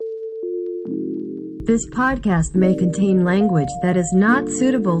This podcast may contain language that is not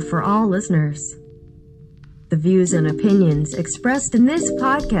suitable for all listeners. The views and opinions expressed in this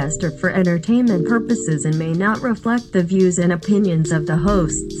podcast are for entertainment purposes and may not reflect the views and opinions of the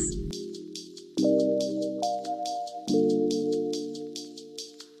hosts.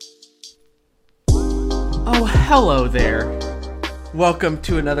 Oh, hello there. Welcome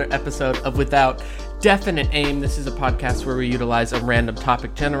to another episode of Without Definite Aim. This is a podcast where we utilize a random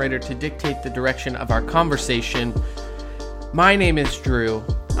topic generator to dictate the direction of our conversation. My name is Drew.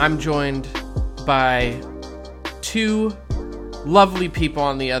 I'm joined by two lovely people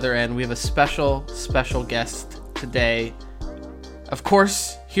on the other end. We have a special guest today. Of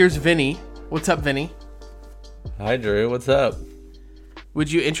course, here's Vinny. What's up, Vinny? Hi, Drew. What's up?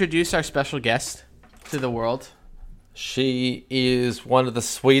 Would you introduce our special guest to the world? She is one of the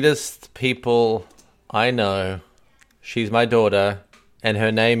sweetest people I know. She's my daughter, and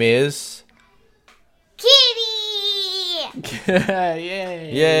her name is... Kitty!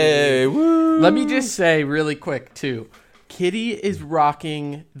 Yay! Yay! Woo! Let me just say really quick, too. Kitty is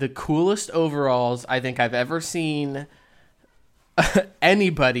rocking the coolest overalls I think I've ever seen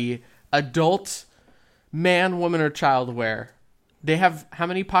anybody, adult, man, woman, or child wear. They have how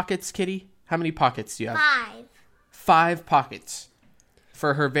many pockets, Kitty? How many pockets do you have? 5. 5 pockets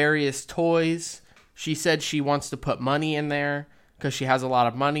for her various toys. She said she wants to put money in there because she has a lot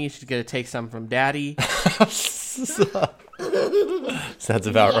of money. She's going to take some from Daddy. Sounds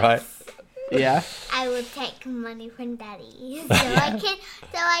about right. Yeah. I will take money from Daddy so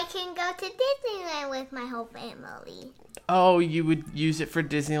I can go to Disneyland with my whole family. Oh, you would use it for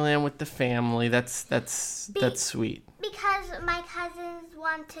Disneyland with the family. That's sweet. Because my cousins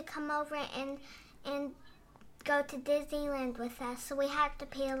want to come over and go to Disneyland with us, so we have to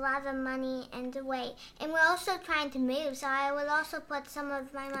pay a lot of money and wait. And we're also trying to move, so I will also put some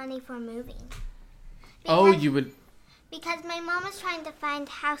of my money for moving. You would... Because my mom is trying to find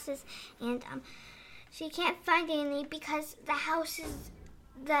houses, and she can't find any because the houses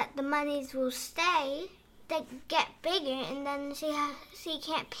that the monies will stay, they get bigger, and then she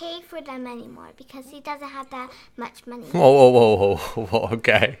can't pay for them anymore because she doesn't have that much money. Whoa,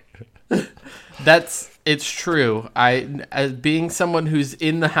 okay. It's true. As being someone who's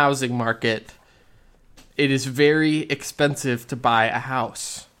in the housing market, it is very expensive to buy a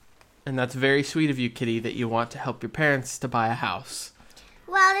house. And that's very sweet of you, Kitty, that you want to help your parents to buy a house.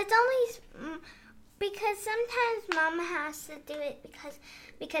 Well, it's only because sometimes Mama has to do it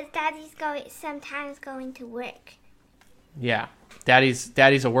because Daddy's sometimes going to work. Yeah.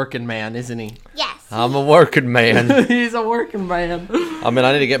 Daddy's a working man, isn't he? Yes. I'm a working man. He's a working man. I mean,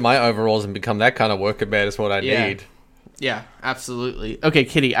 I need to get my overalls and become that kind of working man is what I need. Yeah, absolutely. Okay,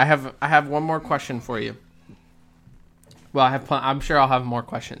 Kitty, I have one more question for you. Well, I'm sure I'll have more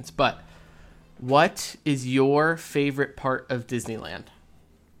questions, but what is your favorite part of Disneyland?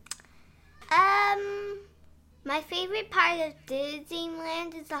 My favorite part of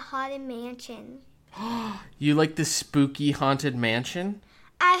Disneyland is the Haunted Mansion. You like the spooky Haunted Mansion?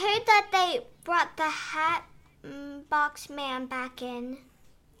 I heard that they brought the Hatbox Man back in.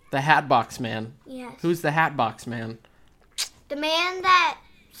 The Hatbox Man? Yes. Who's the Hatbox Man? The man that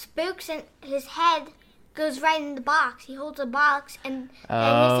spooks in his head goes right in the box. He holds a box, and his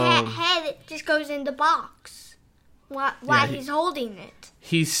head just goes in the box while he's holding it.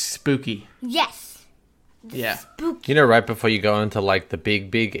 He's spooky. Yes. Yeah. Spooky. You know, right before you go into, like, the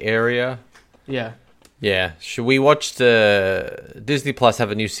big area? Yeah. Yeah. Should we watch Disney Plus have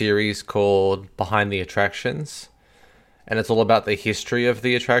a new series called Behind the Attractions? And it's all about the history of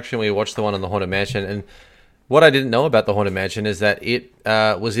the attraction. We watched the one on the Haunted Mansion, and what I didn't know about the Haunted Mansion is that it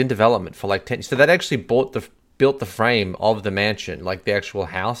was in development for like 10 years. So that actually built the frame of the mansion, like the actual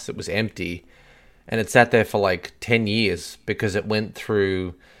house. It was empty. And it sat there for like 10 years because it went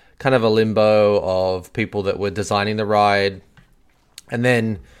through kind of a limbo of people that were designing the ride. And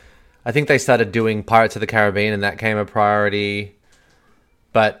then I think they started doing Pirates of the Caribbean and that came a priority.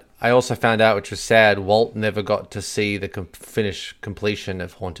 But I also found out, which was sad, Walt never got to see the completion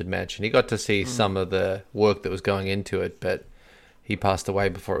of Haunted Mansion. He got to see some of the work that was going into it, but he passed away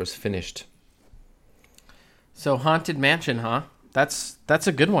before it was finished. So Haunted Mansion, huh? That's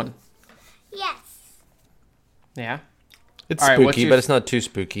a good one. Yes. Yeah. It's All right, spooky, but it's not too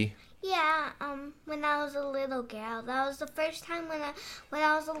spooky. Yeah, when I was a little girl, that was the first time when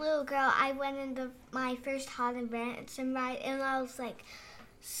I was a little girl, I went into my first Haunted Mansion ride, and I was like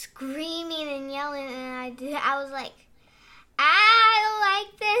screaming and yelling, and I was like, I don't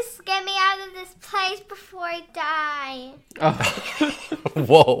like this. Get me out of this place before I die. Oh.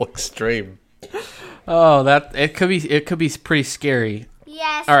 Whoa, extreme. Oh, it could be pretty scary.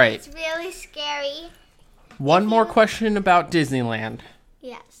 Yes. All right. It's really scary. One more question about Disneyland,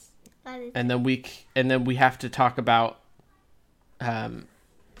 Yes. and then we have to talk about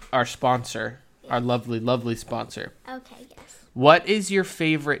our sponsor, our lovely sponsor. Okay. Yes. What is your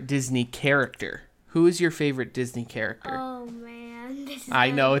favorite Disney character? Who is your favorite Disney character? Oh man, this is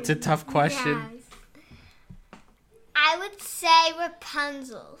I know it's a tough question. Yes. I would say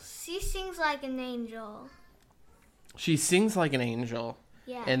Rapunzel. She sings like an angel. She sings like an angel.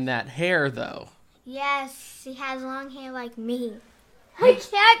 Yes. And that hair, though. Yes, she has long hair like me. I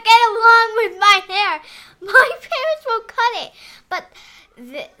can't get along with my hair. My parents will cut it, but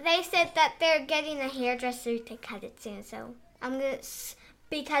they said that they're getting a hairdresser to cut it soon. So I'm gonna,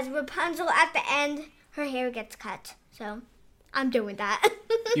 because Rapunzel at the end, her hair gets cut. So I'm doing that.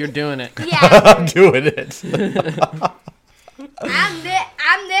 You're doing it. Yeah, I'm doing it. I'm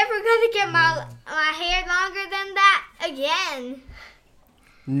never gonna get my hair longer than that again.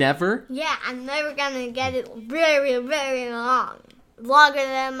 Never? Yeah, I'm never gonna get it very, very long. Longer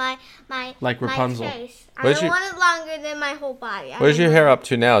than my Like Rapunzel. My face. I Where's don't your- want it longer than my whole body. Where's your hair up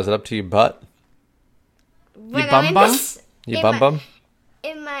to now? Is it up to your butt? When bum I'm in bum? the- Your in bum my- bum?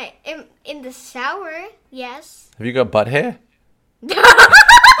 In the shower, yes. Have you got butt hair? What are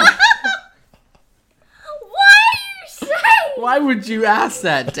you saying? Why would you ask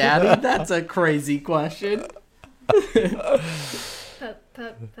that, Daddy? That's a crazy question.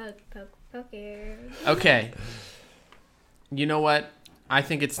 Poke here. Okay. You know what? I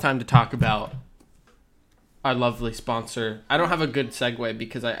think it's time to talk about our lovely sponsor. I don't have a good segue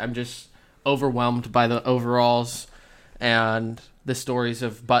because I'm just overwhelmed by the overalls and the stories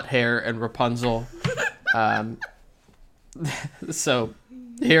of butt hair and Rapunzel. So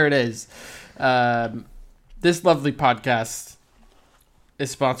here it is. This lovely podcast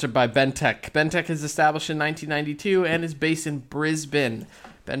is sponsored by Bentech. Bentech is established in 1992 and is based in Brisbane.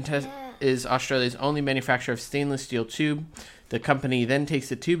 Bentech is Australia's only manufacturer of stainless steel tube. The company then takes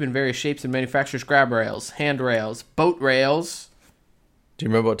the tube in various shapes and manufactures grab rails, handrails, boat rails. Do you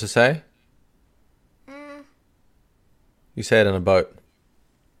remember what to say? You say it on a boat.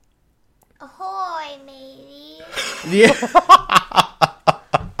 Ahoy, matey. Yeah.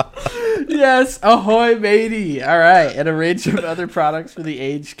 Yes, ahoy, matey. All right, and a range of other products for the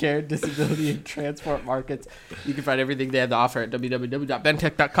aged care, disability, and transport markets. You can find everything they have to offer at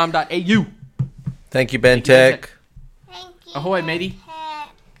www.bentech.com.au. Thank you, you, Bentech. Thank you. Ahoy, matey. Heck.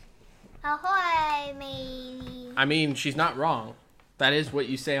 Ahoy, matey. I mean, she's not wrong. That is what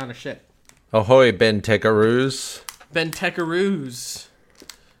you say on a ship. Ahoy, Bentecharoos. Bentecharoos.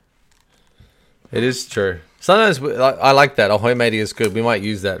 It is true. Sometimes I like that. Ahoy, matey is good. We might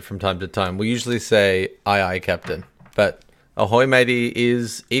use that from time to time. We usually say aye, aye, captain. But ahoy, matey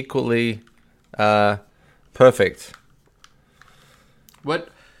is equally perfect. What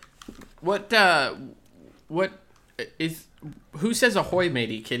is, who says ahoy,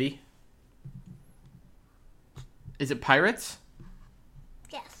 matey, kitty? Is it pirates?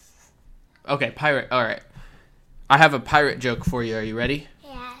 Yes. Okay, pirate. All right. I have a pirate joke for you. Are you ready?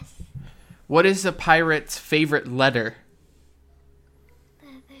 Yes. What is a pirate's favorite letter?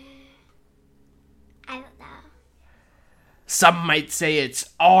 I don't know. Some might say it's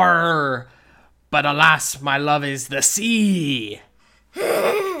R, but alas, my love is the sea.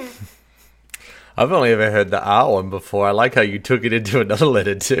 I've only ever heard the R one before. I like how you took it into another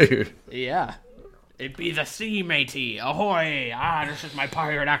letter too. Yeah. It be the sea, matey. Ahoy. Ah, this is my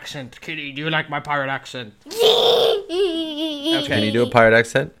pirate accent. Kitty, do you like my pirate accent? Okay. Can you do a pirate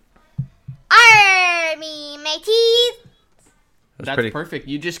accent? Army, matey. That's pretty perfect.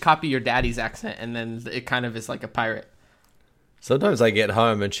 You just copy your daddy's accent, and then it kind of is like a pirate. Sometimes I get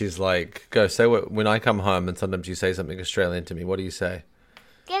home and she's like, go, say what, when I come home, and sometimes you say something Australian to me. What do you say?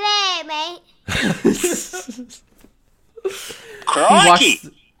 G'day, mate. Crikey.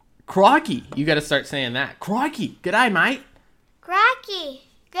 Crikey. You got to start saying that. Crikey. G'day, mate. Crocky.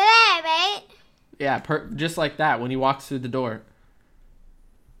 G'day, mate. Yeah, just like that when he walks through the door.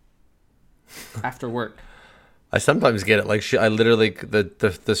 After work. I sometimes get it. Like, I literally,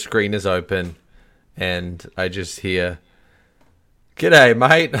 the screen is open and I just hear, g'day,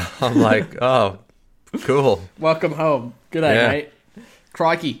 mate. I'm like, oh, cool. Welcome home. G'day, Yeah. mate.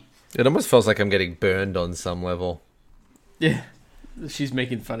 Crikey. It almost feels like I'm getting burned on some level. Yeah. She's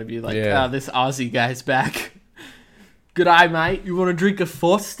making fun of you like, Yeah. this Aussie guy's back. G'day, mate. You want to drink a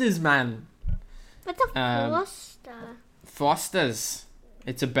Foster's, man? What's a Foster? Foster's.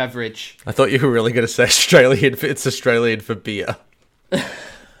 It's a beverage. I thought you were really going to say Australian. It's Australian for beer. I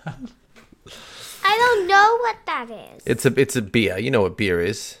don't know what that is. It's a beer. You know what beer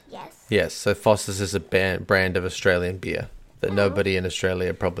is? Yes. Yes. So Foster's is a brand of Australian beer. that nobody in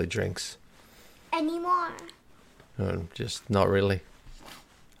Australia probably drinks. Anymore. Just not really.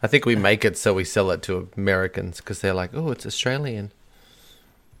 I think we make it so we sell it to Americans because they're like, oh, it's Australian.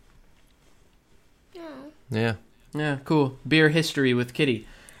 Yeah. Yeah, cool. Beer history with Kitty.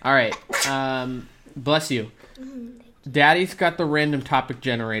 All right. Bless you. Daddy's got the random topic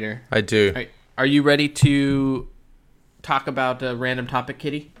generator. I do. All right. Are you ready to talk about a random topic,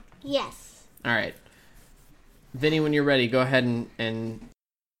 Kitty? Yes. All right. Vinny, when you're ready, go ahead and...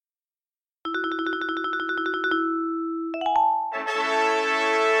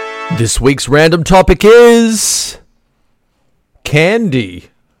 This week's random topic is... candy.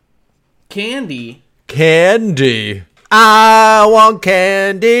 Candy? Candy. I want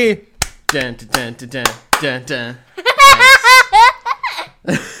candy. Dun, dun, dun, dun, dun, dun.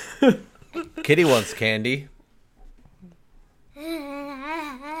 Kitty wants candy.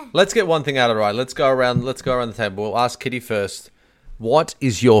 Let's get one thing out of the right. Let's go around the table. We'll ask Kitty first. What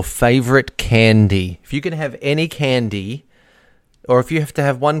is your favorite candy? If you can have any candy, or if you have to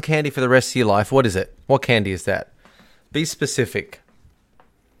have one candy for the rest of your life, what is it? What candy is that? Be specific.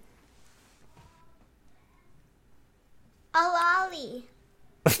 A lolly.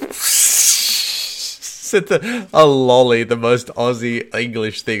 A lolly, the most Aussie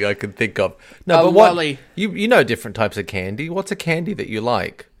English thing I can think of. No, A but what? lolly. You know different types of candy. What's a candy that you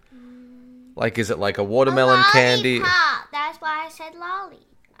like? Like, is it like a watermelon candy? Lollipop. That's why I said lolly.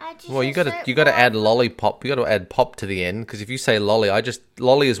 Well, you gotta add lollipop. You gotta add pop to the end because if you say lolly,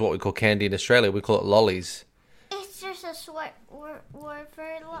 lolly is what we call candy in Australia. We call it lollies. It's just a short word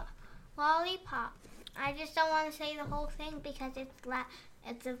for lollipop. I just don't want to say the whole thing because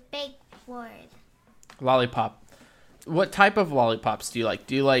it's a big word. Lollipop. What type of lollipops do you like?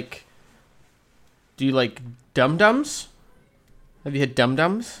 Do you like Dum-Dums? Have you had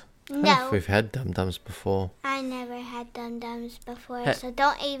Dum-Dums? No. We've had Dum-Dums before. I never had Dum-Dums before, so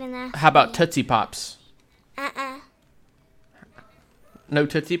don't even ask How about me. Tootsie Pops? No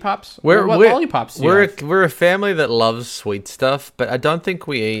Tootsie Pops? What lollipops do you have? We're a family that loves sweet stuff, but I don't think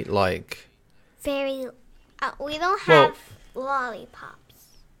we eat like... we don't have lollipops.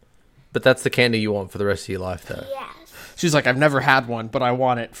 But that's the candy you want for the rest of your life, though. Yes. She's like, I've never had one, but I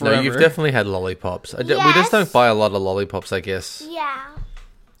want it forever. No, you've definitely had lollipops. We just don't buy a lot of lollipops, I guess. Yeah.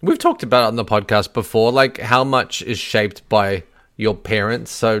 We've talked about it on the podcast before, like how much is shaped by your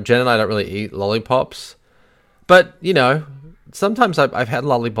parents. So Jen and I don't really eat lollipops. But, you know, sometimes I've had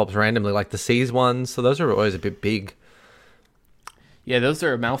lollipops randomly, like the C's ones. So those are always a bit big. Yeah, those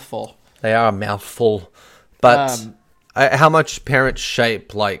are a mouthful. They are a mouthful. But how much parents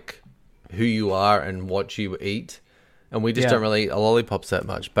shape, like, who you are and what you eat. And we just don't really eat lollipops that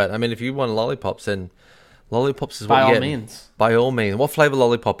much. But, I mean, if you want lollipops, then lollipops is what you get. By all means. By all means. What flavor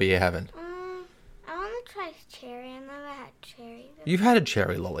lollipop are you having? I want to try cherry. I've never had cherry before. You've had a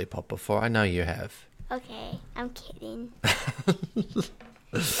cherry lollipop before. I know you have. Okay, I'm kidding.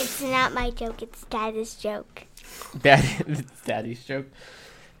 It's not my joke. It's Daddy's joke. Daddy's joke.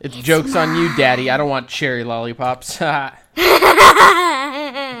 It's jokes on you, Daddy. I don't want cherry lollipops. All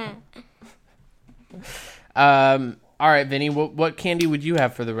right, Vinny, what candy would you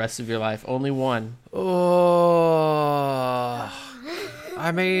have for the rest of your life? Only one. Oh,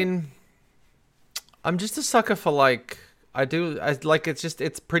 I mean, I'm just a sucker for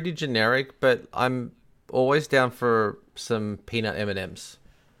it's pretty generic, but I'm always down for some peanut M&Ms.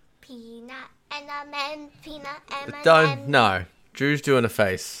 Peanut M&M, peanut M&M. Don't, no. Drew's doing a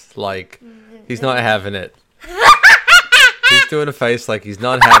face like he's not having it. He's doing a face like he's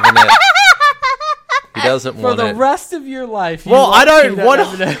not having it. He doesn't want it. For the rest of your life. Well, I don't. What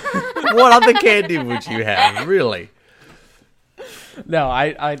other candy would you have, really? No,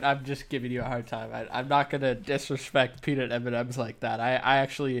 I'm just giving you a hard time. I'm not gonna disrespect peanut M&Ms like that. I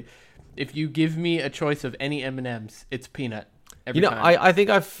actually, if you give me a choice of any M&Ms, it's peanut. Every time. I think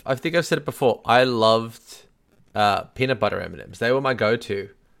I've said it before. I loved peanut butter M&Ms. They were my go-to.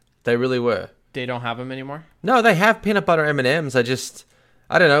 They really were. They don't have them anymore? No, they have peanut butter M&Ms.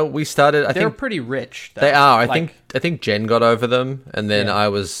 I don't know. We started. They're pretty rich, though. They are. I think Jen got over them, and then I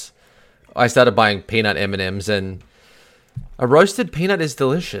started buying peanut M&Ms, and a roasted peanut is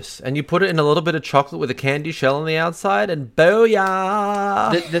delicious. And you put it in a little bit of chocolate with a candy shell on the outside, and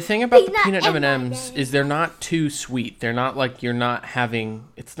booyah! The thing about the peanut M&Ms is they're not too sweet. They're not like you're not having.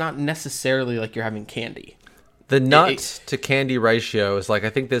 It's not necessarily like you're having candy. The nut to candy ratio is like I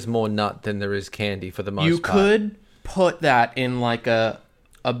think there's more nut than there is candy for the most part. You could put that in like a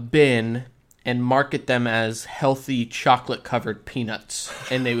bin and market them as healthy chocolate covered peanuts,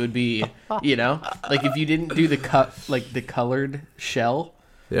 and they would be, like if you didn't do the colored shell,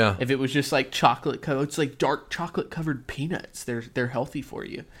 Yeah. If it was just like chocolate covered, it's like dark chocolate covered peanuts. They're healthy for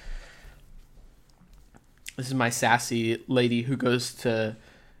you. This is my sassy lady who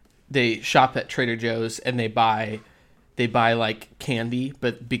they shop at Trader Joe's and they buy like candy,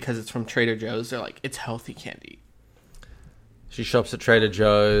 but because it's from Trader Joe's, they're like, it's healthy candy. She shops at Trader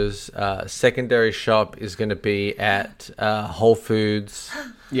Joe's. Secondary shop is going to be at Whole Foods.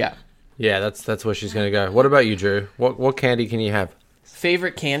 Yeah. Yeah, that's where she's going to go. What about you, Drew? What candy can you have?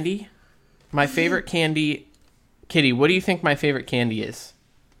 Favorite candy? My favorite candy... Kitty, what do you think my favorite candy is?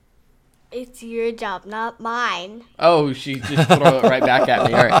 It's your job, not mine. Oh, she just threw it right back at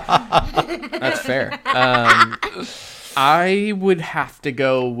me. All right. That's fair. I would have to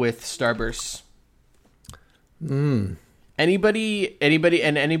go with Starburst.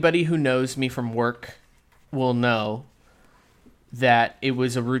 Anybody who knows me from work will know that it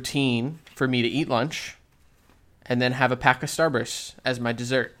was a routine for me to eat lunch and then have a pack of Starburst as my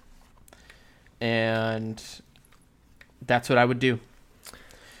dessert. And that's what I would do.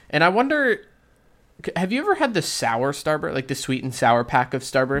 And I wonder, have you ever had the sour Starburst, like the sweet and sour pack of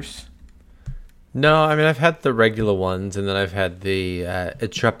Starburst? No, I mean, I've had the regular ones, and then I've had the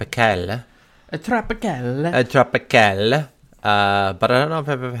Tropical. A tropical. But I don't know if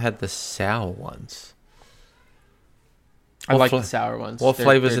I've ever had the sour ones. I like the sour ones. What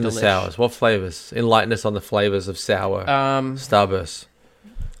flavors in the delish. sours? What flavors? Enlighten us on the flavors of sour Starburst.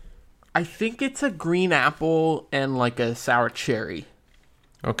 I think it's a green apple and like a sour cherry.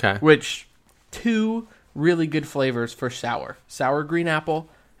 Okay. Which, two really good flavors for sour. Sour green apple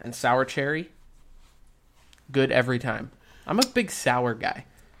and sour cherry. Good every time. I'm a big sour guy.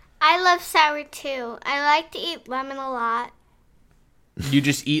 I love sour too. I like to eat lemon a lot. You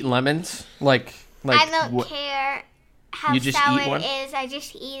just eat lemons? Like I don't care how You just sour eat one? it is. I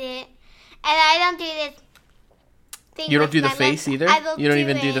just eat it. And I don't do this thing You don't with do the my face lips. either? I don't You don't do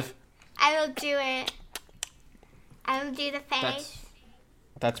even do it. the... I don't do it. I don't do the face.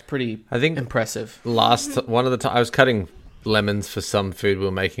 That's pretty I think impressive. one of the times I was cutting lemons for some food we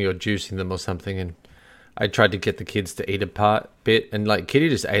were making or juicing them or something, and I tried to get the kids to eat a bit, and like Kitty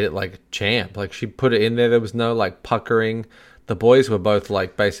just ate it like a champ. Like she put it in there. There was no like puckering. The boys were both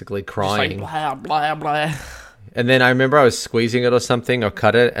like basically Just crying. like blah, blah, blah. And then I remember I was squeezing it or something or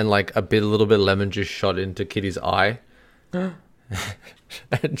cut it, and like a little bit of lemon just shot into Kitty's eye.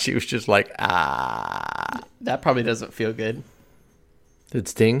 And she was just like, ah. That probably doesn't feel good. Did it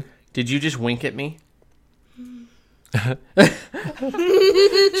sting? Did you just wink at me?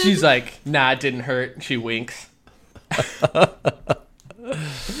 She's like, nah, it didn't hurt. She winks.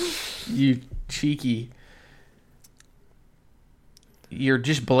 You cheeky. You're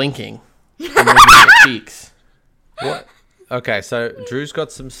just blinking. And looking at your cheeks. What? Okay, so Drew's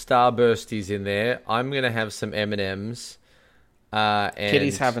got some Starbursties in there. I'm gonna have some M&Ms. And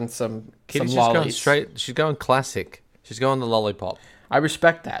Kitty's having some Kitty's just lollies. going straight. She's going classic. She's going the lollipop. I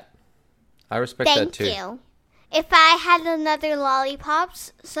respect that. I respect that Thank too. you. If I had another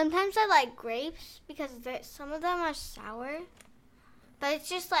lollipops, sometimes I like grapes because some of them are sour. But it's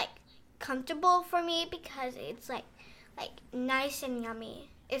just like comfortable for me because it's like nice and yummy.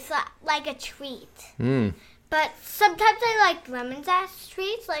 It's like a treat. Mm. But sometimes I like lemons as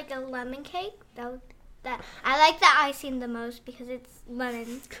treats, like a lemon cake. That I like the icing the most because it's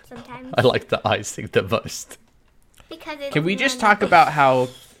lemon sometimes. I like the icing the most. Because it's Can we just lemon. talk about how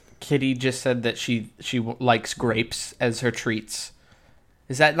Kitty just said that she likes grapes as her treats?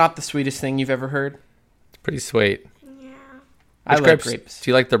 Is that not the sweetest thing you've ever heard? It's pretty sweet. Yeah. I Which like grapes.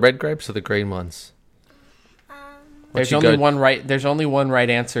 Do you like the red grapes or the green ones? There's you only go- one right. There's only one right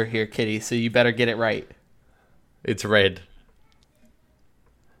answer here, Kitty. So you better get it right. It's red.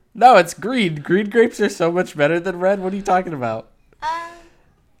 No, it's green. Green grapes are so much better than red. What are you talking about?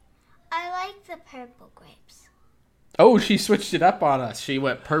 I like the purple grapes. Oh, she switched it up on us. She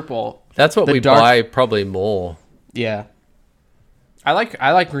went purple. That's what The we dark- buy probably more. Yeah. I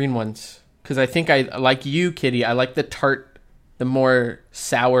like green ones because I think I like you, Kitty. I like the tart, the more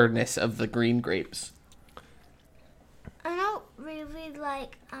sourness of the green grapes. I don't really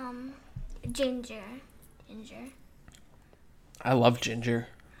like ginger. I love ginger.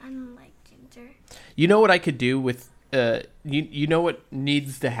 I don't like ginger. You know what I could do with you know what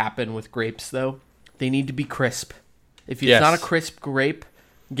needs to happen with grapes though? They need to be crisp. If it's Yes. not a crisp grape,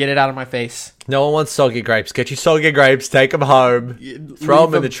 get it out of my face. No one wants soggy grapes. Get your soggy grapes, take them home, throw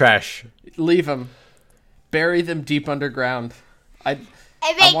them in the trash. Leave them. Bury them deep underground. And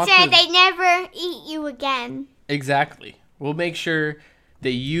I make want sure the- they never eat you again. Exactly. We'll make sure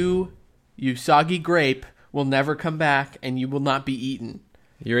that you soggy grape will never come back and you will not be eaten.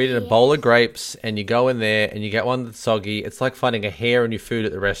 You're eating a bowl of grapes, and you go in there, and you get one that's soggy. It's like finding a hair in your food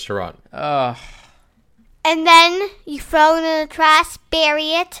at the restaurant. Ugh. And then you throw it in the trash,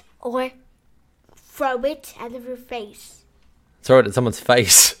 bury it, or throw it out of your face. Throw it at someone's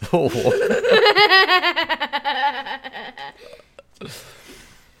face.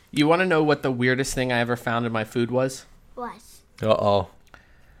 You want to know what the weirdest thing I ever found in my food was? What? Uh-oh.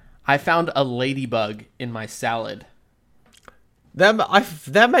 I found a ladybug in my salad.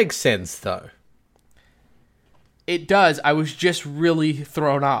 That makes sense, though. It does. I was just really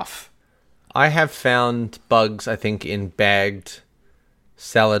thrown off. I have found bugs, I think, in bagged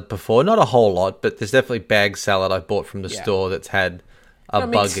salad before. Not a whole lot, but there's definitely bagged salad I bought from the store that's had a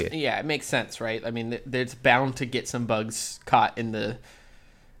bug in it. Yeah, it makes sense, right? I mean, there's bound to get some bugs caught in the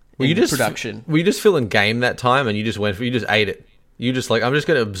production. Were you just feeling game that time, and you just ate it? You just like, I'm just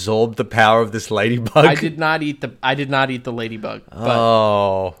going to absorb the power of this ladybug. I did not eat the ladybug.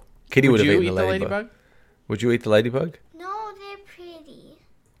 But Kitty would have eaten the ladybug. Would you eat the ladybug? No, they're pretty.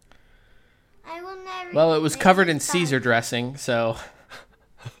 I will never. Well, it was eat covered in ladybug. Caesar dressing, so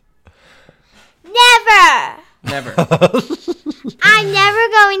Never. never. I'm never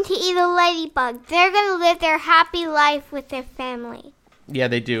going to eat a ladybug. They're going to live their happy life with their family. Yeah,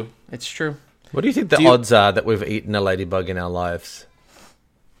 they do. It's true. What do you think the odds are that we've eaten a ladybug in our lives?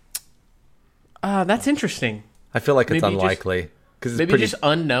 That's interesting. I feel like it's Maybe unlikely. Cause it's Maybe pretty... just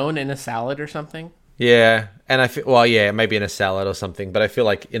unknown in a salad or something. Yeah, and I feel, well, yeah, maybe in a salad or something, but I feel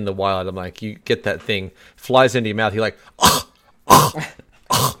like in the wild, I'm like, you get that thing, flies into your mouth, you're like,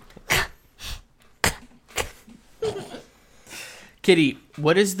 Kitty,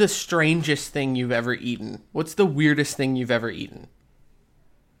 what is the strangest thing you've ever eaten? What's the weirdest thing you've ever eaten?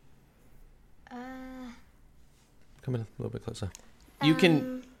 Come in a little bit closer. You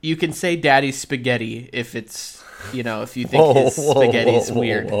can say Daddy's spaghetti if it's, if you think his spaghetti's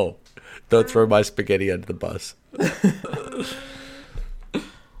weird. Whoa. Don't throw my spaghetti under the bus.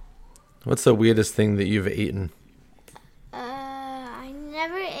 What's the weirdest thing that you've eaten? I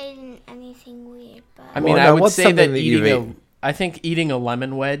never eaten anything weird, but I mean, Well, I now, would what's say something that that you've eaten? I think eating a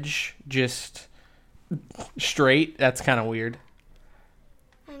lemon wedge just straight, that's kind of weird.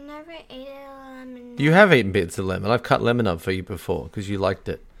 I never ate a lemon. You have eaten bits of lemon. I've cut lemon up for you before because you liked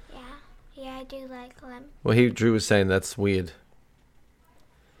it. Yeah, I do like lemon. Well, Drew was saying that's weird.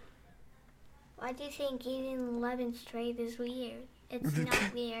 Why do you think eating lemon straight is weird? It's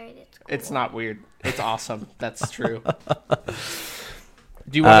not weird. It's cool. It's not weird. It's awesome. That's true.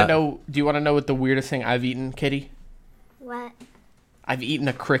 Do you want to know? Do you want to know what the weirdest thing I've eaten, Kitty? What? I've eaten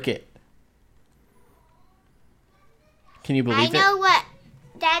a cricket. Can you I believe it? know what.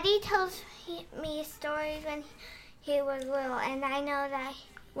 Daddy tells me stories when he was little, and I know that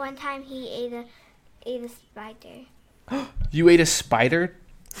one time he ate a spider. You ate a spider?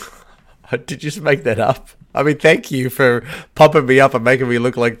 Did you just make that up? I mean, thank you for popping me up and making me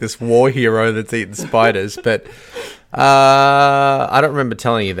look like this war hero that's eating spiders. But I don't remember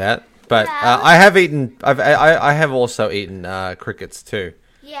telling you that. But I have eaten. I have also eaten crickets too.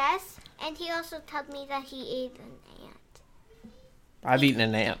 Yes, and he also told me that he ate an ant. I've eaten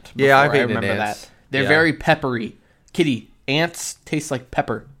an ant. Before. Yeah, I've I eaten remember ants. that. They're Yeah. very peppery. Kitty, ants taste like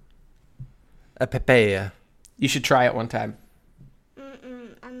pepper. A papaya. You should try it one time.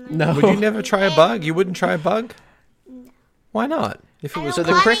 I'm not. No. Would you never try a bug? You wouldn't try a bug? No. Why not? If it I was don't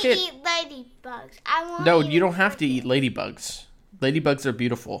the want cricket- to eat ladybugs. I want No, to you don't have to eat ladybugs. Ladybugs are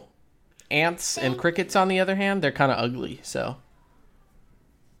beautiful. Ants and crickets, on the other hand, they're kind of ugly. So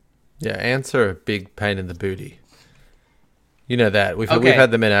Yeah, ants are a big pain in the booty. You know that. We've Okay.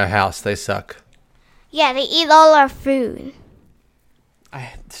 had them in our house. They suck. Yeah, they eat all our food.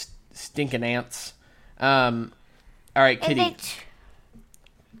 Stinking ants. All right, And Kitty. they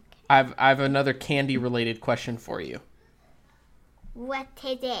I've another candy related question for you. what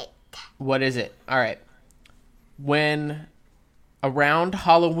is it? What is it? All right. When around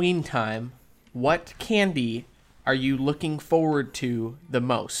Halloween time, what candy are you looking forward to the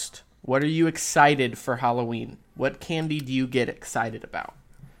most? What are you excited for Halloween? What candy do you get excited about?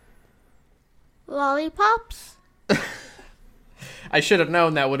 Lollipops? I should have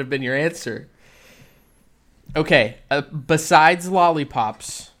known that would have been your answer. Okay, besides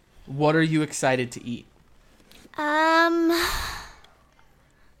lollipops, what are you excited to eat?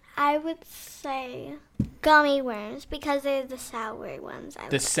 I would say gummy worms because they're the sour ones.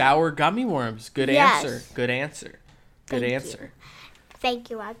 The sour gummy worms. Good Yes. answer. Good answer. Good Thank answer. Thank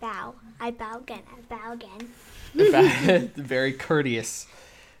you. I bow. I bow again. I bow again. Very courteous.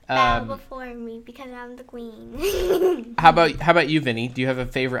 Bow before me because I'm the queen. How about you, Vinny? Do you have a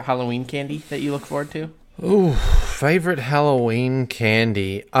favorite Halloween candy that you look forward to? Ooh, favorite Halloween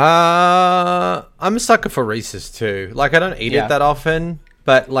candy. I'm a sucker for Reese's too. Like I don't eat Yeah. it that often,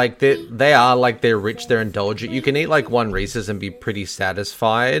 but like they are like they're rich, they're indulgent. You can eat like one Reese's and be pretty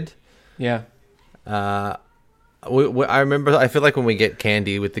satisfied. Yeah. I remember. I feel like when we get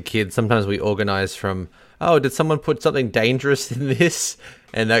candy with the kids, sometimes we organize from, oh, did someone put something dangerous in this,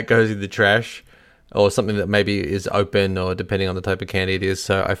 and that goes in the trash, or something that maybe is open, or depending on the type of candy it is.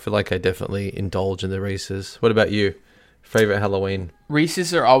 So I feel like I definitely indulge in the Reese's. What about you? Favorite Halloween?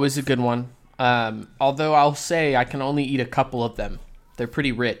 Reese's are always a good one. Although I'll say I can only eat a couple of them. They're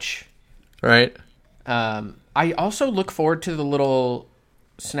pretty rich. Right. I also look forward to the little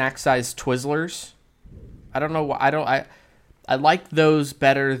snack-sized Twizzlers. I don't know why. I like those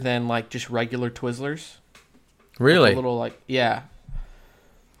better than like just regular Twizzlers. Really? A little like, yeah.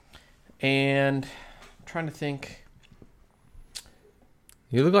 And I'm trying to think.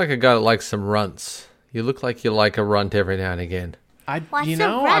 You look like a guy that likes some runts. You look like you like a runt every now and again. What's You a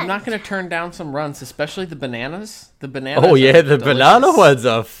know, I'm runt? not going to turn down some runts, especially the bananas. The bananas. Oh yeah, are the delicious. banana ones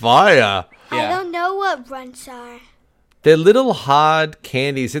are fire. I Yeah. don't know what runts are. They're little hard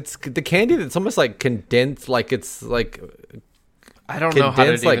candies. It's the candy that's almost like condensed, like it's like I don't know how to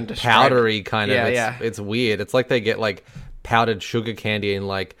condensed, even like describe powdery it. kind Yeah, of. yeah. It's weird. It's like they get like powdered sugar candy and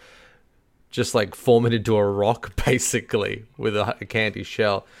like just like form it into a rock basically with a candy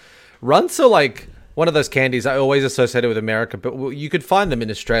shell. Runts are like one of those candies I always associated with America, but you could find them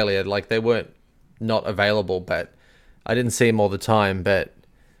in Australia. Like they weren't not available, but I didn't see them all the time. But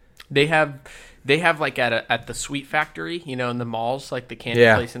They have like at the Sweet Factory, you know, in the malls, like the candy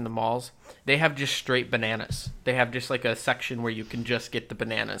Yeah. place in the malls. They have just straight bananas. They have just like a section where you can just get the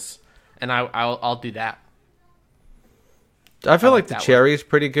bananas, and I'll do that. I feel I like like the that one. cherry is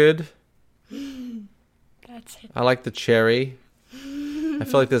pretty good. That's it. I like the cherry. I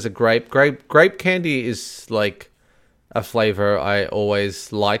feel like there's a grape. Grape candy is like a flavor I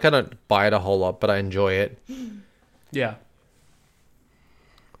always like. I don't buy it a whole lot, but I enjoy it. Yeah,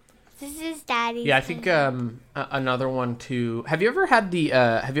 This is Daddy's. yeah. I think another one too. Have you ever had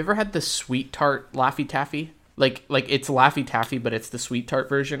the Sweet Tart Laffy Taffy? Like it's Laffy Taffy, but it's the Sweet Tart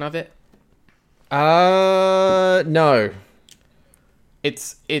version of it. No.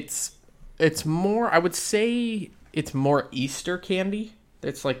 It's more. I would say it's more Easter candy.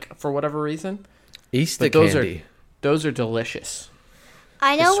 It's like for whatever reason. Easter But those candy. Those are delicious.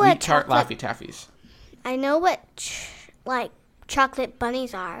 I The know Sweet what Tart chocolate. Laffy Taffies. I know what like chocolate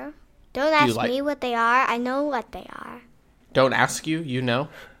bunnies are. Don't ask like- me what they are. I know what they are. Don't ask you. You know.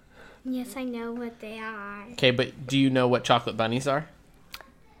 Yes, I know what they are. Okay, but do you know what chocolate bunnies are?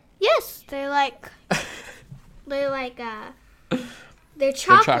 Yes, they're like they're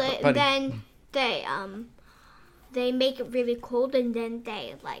chocolate chocolate, bunny. and then they make it really cold, and then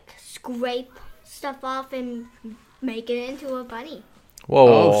they like scrape stuff off and make it into a bunny.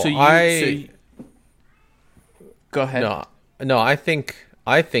 Whoa. Go ahead. No. I think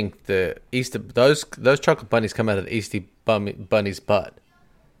the Easter those chocolate bunnies come out of the Easter bunny's butt.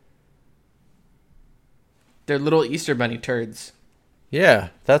 They're little Easter bunny turds. Yeah,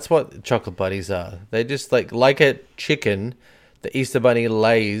 that's what chocolate bunnies are. They just like a chicken, the Easter bunny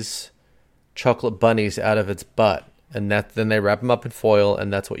lays chocolate bunnies out of its butt, and then they wrap them up in foil,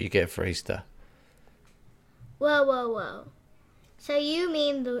 and that's what you get for Easter. Whoa, whoa, whoa! So you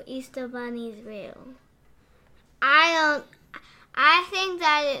mean the Easter bunny is real? I don't. I think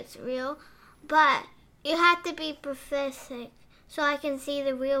that it's real, but you have to be specific so I can see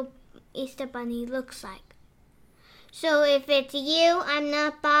the real Easter bunny looks like. So if it's you, I'm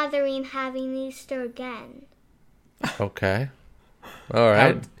not bothering having Easter again. Okay. All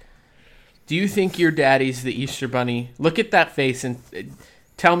right. Do you think your daddy's the Easter bunny? Look at that face and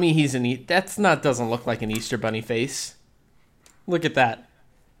tell me he's doesn't look like an Easter bunny face. Look at that.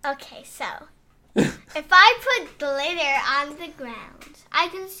 Okay, so if I put glitter on the ground, I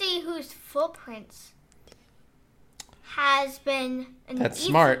can see whose footprints has been an That's Easter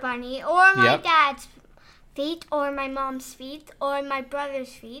smart. bunny, or my Yep. dad's feet, or my mom's feet, or my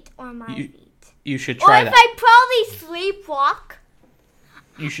brother's feet, or my feet. You should Or try if that. I probably sleepwalk.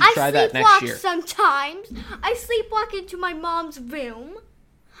 You should try I that sleepwalk next year. sometimes. I sleepwalk into my mom's room.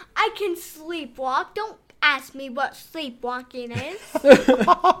 I can sleepwalk. Don't ask me what sleepwalking is.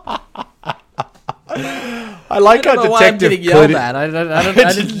 I like I don't know why I'm getting yelled at. I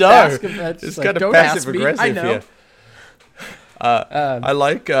didn't know. ask him. It's It's like, kind of don't passive ask me. aggressive I know. here. I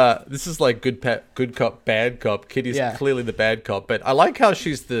like this is like good cop, bad cop. Kitty's Yeah. clearly the bad cop, but I like how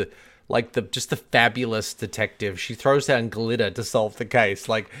she's the fabulous detective. She throws down glitter to solve the case.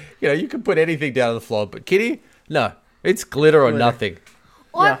 Like, you can put anything down on the floor, but Kitty, no, it's glitter or nothing.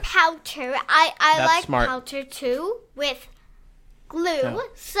 Or Yeah. powder. I That's like smart. powder too with glue. Yeah.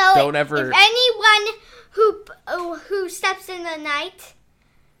 So Don't ever- if anyone who steps in the night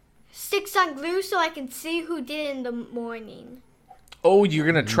sticks on glue so I can see who did it in the morning. Oh, you're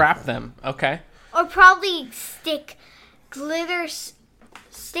gonna trap them. Okay. Or probably stick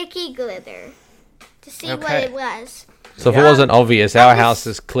sticky glitter to see what Okay. it was. So if it wasn't obvious, our house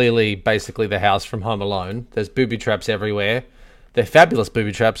is clearly basically the house from Home Alone. There's booby traps everywhere. They're fabulous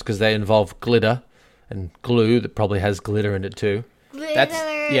booby traps because they involve glitter and glue that probably has glitter in it too.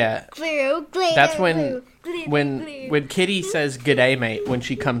 Glitter, yeah. glue, glitter, That's when glue, glitter, glue. when Kitty says "G'day, mate" when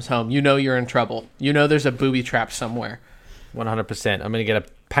she comes home. You know you're in trouble. You know there's a booby trap somewhere. 100%. I'm gonna get a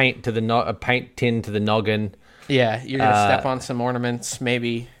paint tin to the noggin. Yeah, you're gonna step on some ornaments.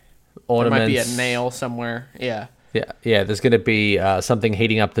 Maybe Ornaments. there might be a nail somewhere. Yeah. Yeah. There's gonna be something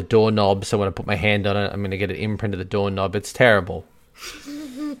heating up the doorknob. So when I put my hand on it, I'm gonna get an imprint of the doorknob. It's terrible.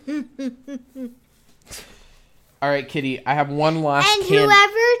 All right, Kitty. I have one last. And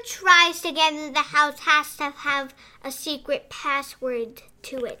whoever tries to get into the house has to have a secret password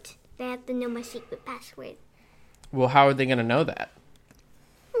to it. They have to know my secret password. Well, how are they gonna know that?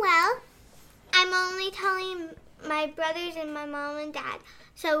 Well, I'm only telling my brothers and my mom and dad.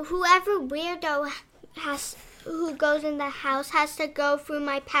 So whoever weirdo who goes in the house has to go through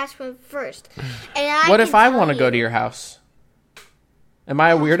my password first. And What if I want to go to your house? Am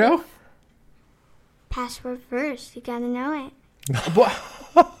I a weirdo? password first? You gotta know it.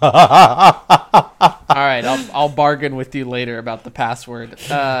 All right, I'll bargain with you later about the password.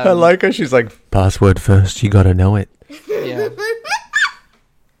 I like her. She's like, password first. You gotta know it. Yeah.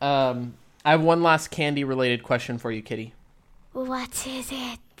 I have one last candy-related question for you, Kitty. What is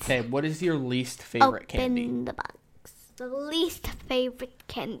it? Okay, what is your least favorite candy? Open the box. The least favorite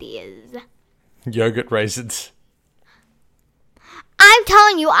candy is... Yogurt raisins. I'm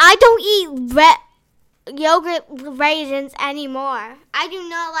telling you, I don't eat yogurt raisins anymore. I do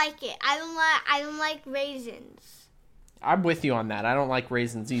not like it. I don't like raisins. I'm with you on that. I don't like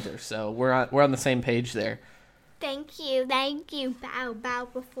raisins either, so we're on the same page there. Thank you. Bow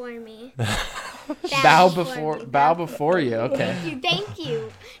before me. Bow before you. Okay. Thank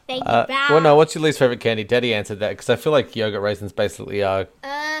you. Bow. Well, no. What's your least favorite candy? Daddy answered that because I feel like yogurt raisins basically are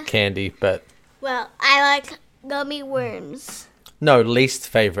candy, but Well, I like gummy worms. no, least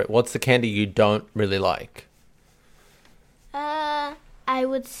favorite. What's the candy you don't really like? I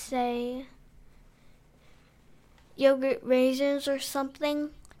would say yogurt raisins or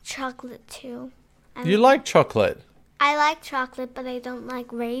something. Chocolate too. You like chocolate. I like chocolate, but I don't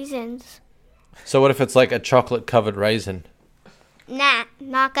like raisins. So what if it's like a chocolate covered raisin? Nah,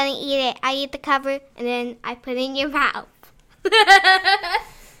 not gonna eat it. I eat the cover and then I put it in your mouth.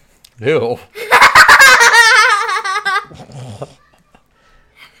 Ew.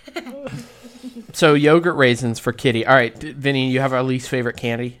 So yogurt raisins for Kitty. All right, Vinny, you have our least favorite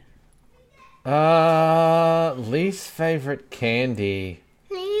candy? Least favorite candy.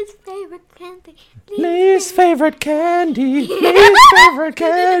 Least favorite candy. Least favorite candy. Least favorite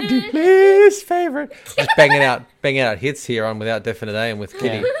candy. Least favorite. Just banging out hits here on Without Definite Aim with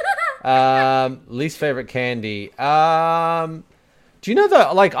Kitty. Least favorite candy. Do you know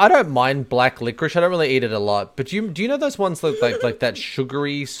that? Like, I don't mind black licorice. I don't really eat it a lot. But do you know those ones that like that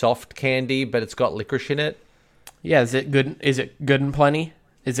sugary soft candy, but it's got licorice in it? Yeah, is it good? Is it good and plenty?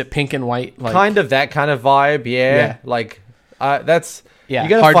 Is it pink and white? Like, Kind of that kind of vibe. Yeah. Yeah. Like, that's yeah, You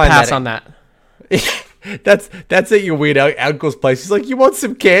gotta hard find pass that. on that. That's at your weird uncle's place. He's like, "You want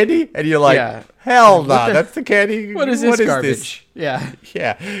some candy?" And you're like, Yeah. "Hell no, that's the candy." What is this garbage? Yeah.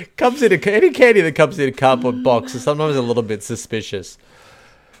 Yeah, comes in any candy that comes in a cardboard box is sometimes a little bit suspicious.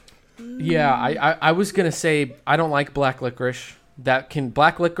 Yeah, I was gonna say I don't like black licorice.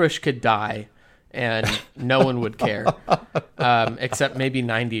 Black licorice could die, and no one would care, except maybe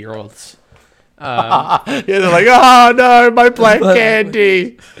 90-year-olds. Yeah, they're like, "Oh no, my black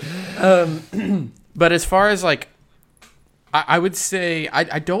candy." But as far as like, I would say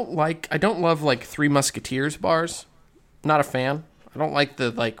I don't love like Three Musketeers bars. Not a fan. I don't like the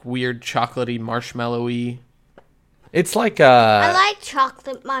like weird chocolatey marshmallowy. It's like I like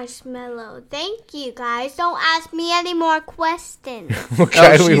chocolate marshmallow. Thank you, guys. Don't ask me any more questions.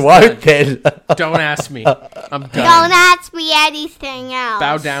 okay, Oh, we she's won't then. Don't ask me. I'm done. Don't ask me anything else.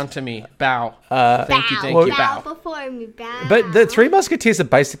 Bow down to me. Bow. Bow. Thank you. Bow Bow. before me. Bow. But the Three Musketeers are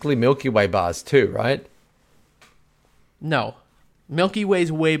basically Milky Way bars too, right? No, Milky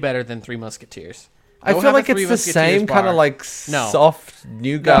Way's way better than Three Musketeers. I Go feel have a like Three it's the Musketeers same kind bar. of like No. soft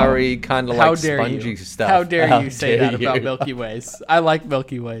nougat-y kind of How like dare spongy you? stuff. How dare How you say dare that about you. Milky Ways? I like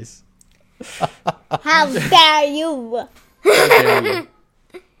Milky Ways. How dare you? How dare you?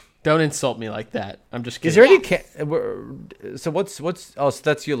 Don't insult me like that. I'm just kidding. Is there any so what's so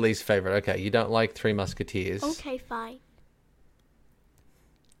that's your least favorite. Okay, you don't like Three Musketeers. Okay, fine.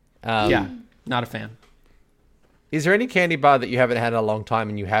 Yeah, not a fan. Is there any candy bar that you haven't had in a long time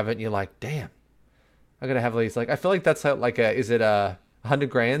and you have it and you're like, damn, I gotta have these? Like, I feel like that's like is it 100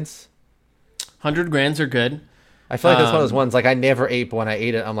 grands? 100 grands are good. I feel like that's one of those ones like I never eat, but when I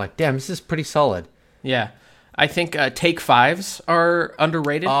eat it, I'm like, damn, this is pretty solid. Yeah. I think Take Fives are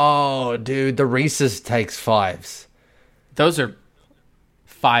underrated. Oh, dude, the Reese's Takes Fives. Those are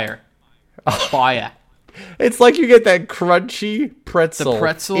fire. Fire. It's like you get that crunchy pretzel. The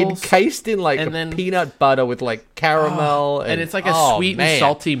pretzels. Encased in like and then, peanut butter with like caramel. And it's like a sweet and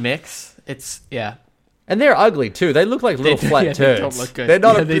salty mix. It's, yeah. And they're ugly too. They look like little flat turds. They don't look good. They're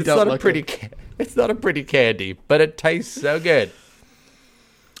not it's not a pretty candy, but it tastes so good.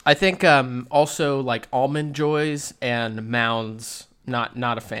 I think also like Almond Joys and Mounds, not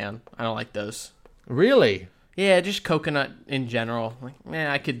a fan. I don't like those. Really? Yeah, just coconut in general. Like,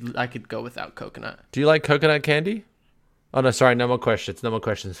 I could go without coconut. Do you like coconut candy? Oh no, sorry, no more questions. No more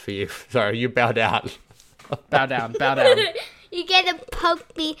questions for you. Sorry, you bow down. Bow down. Bow down. You get to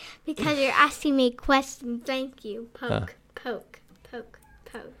poke me because you're asking me questions. Thank you. Poke.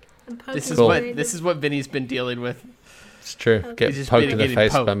 I'm poking. This is what Vinny's been dealing with. It's true. Get poked in the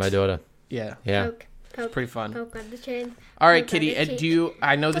face by my daughter. Yeah. Poke. It's pretty fun. Poke on the chin. All right, Kitty.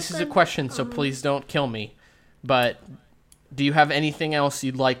 I know this is a question, so please don't kill me. But do you have anything else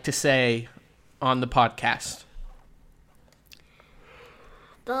you'd like to say on the podcast?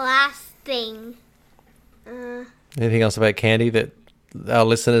 The last thing. Anything else about candy that our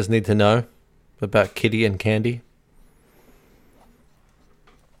listeners need to know about Kitty and candy?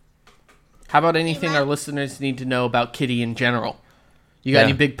 How about anything our listeners need to know about Kitty in general? You got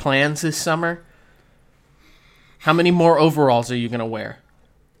any big plans this summer? How many more overalls are you going to wear?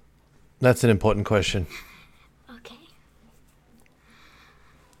 That's an important question. Okay.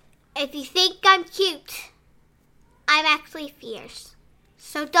 If you think I'm cute, I'm actually fierce.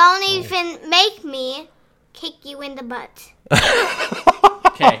 So don't even make me kick you in the butt.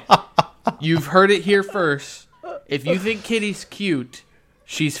 Okay. You've heard it here first. If you think Kitty's cute,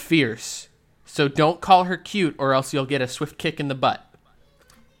 she's fierce. So don't call her cute or else you'll get a swift kick in the butt.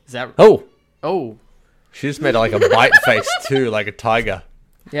 Is that... Oh. She just made like a bite face too, like a tiger.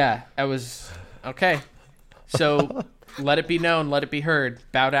 Yeah, I was... Okay. So let it be known, let it be heard.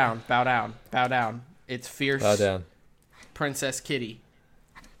 Bow down, bow down, bow down. It's fierce. Bow down. Princess Kitty.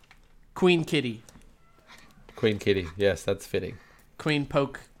 Queen Kitty. Queen Kitty. Yes, that's fitting. Queen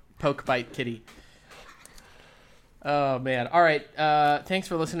poke bite Kitty. Oh, man. All right. Thanks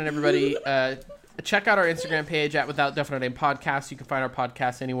for listening, everybody. Check out our Instagram page at Without Definite Name Podcast. You can find our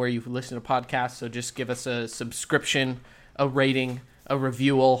podcast anywhere you listen to podcasts. So just give us a subscription, a rating, a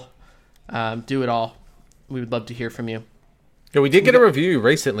review. Do it all. We would love to hear from you. Yeah, we did get a review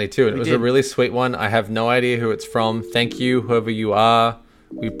recently, too. And it was a really sweet one. I have no idea who it's from. Thank you, whoever you are.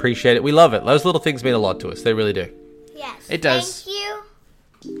 We appreciate it. We love it. Those little things mean a lot to us. They really do. Yes. It does. Thank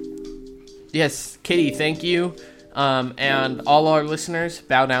you. Yes, Kitty, thank you. And all our listeners,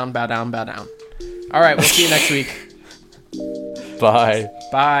 bow down, bow down, bow down. All right, we'll see you next week. Bye.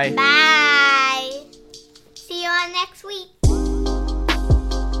 Bye. Bye.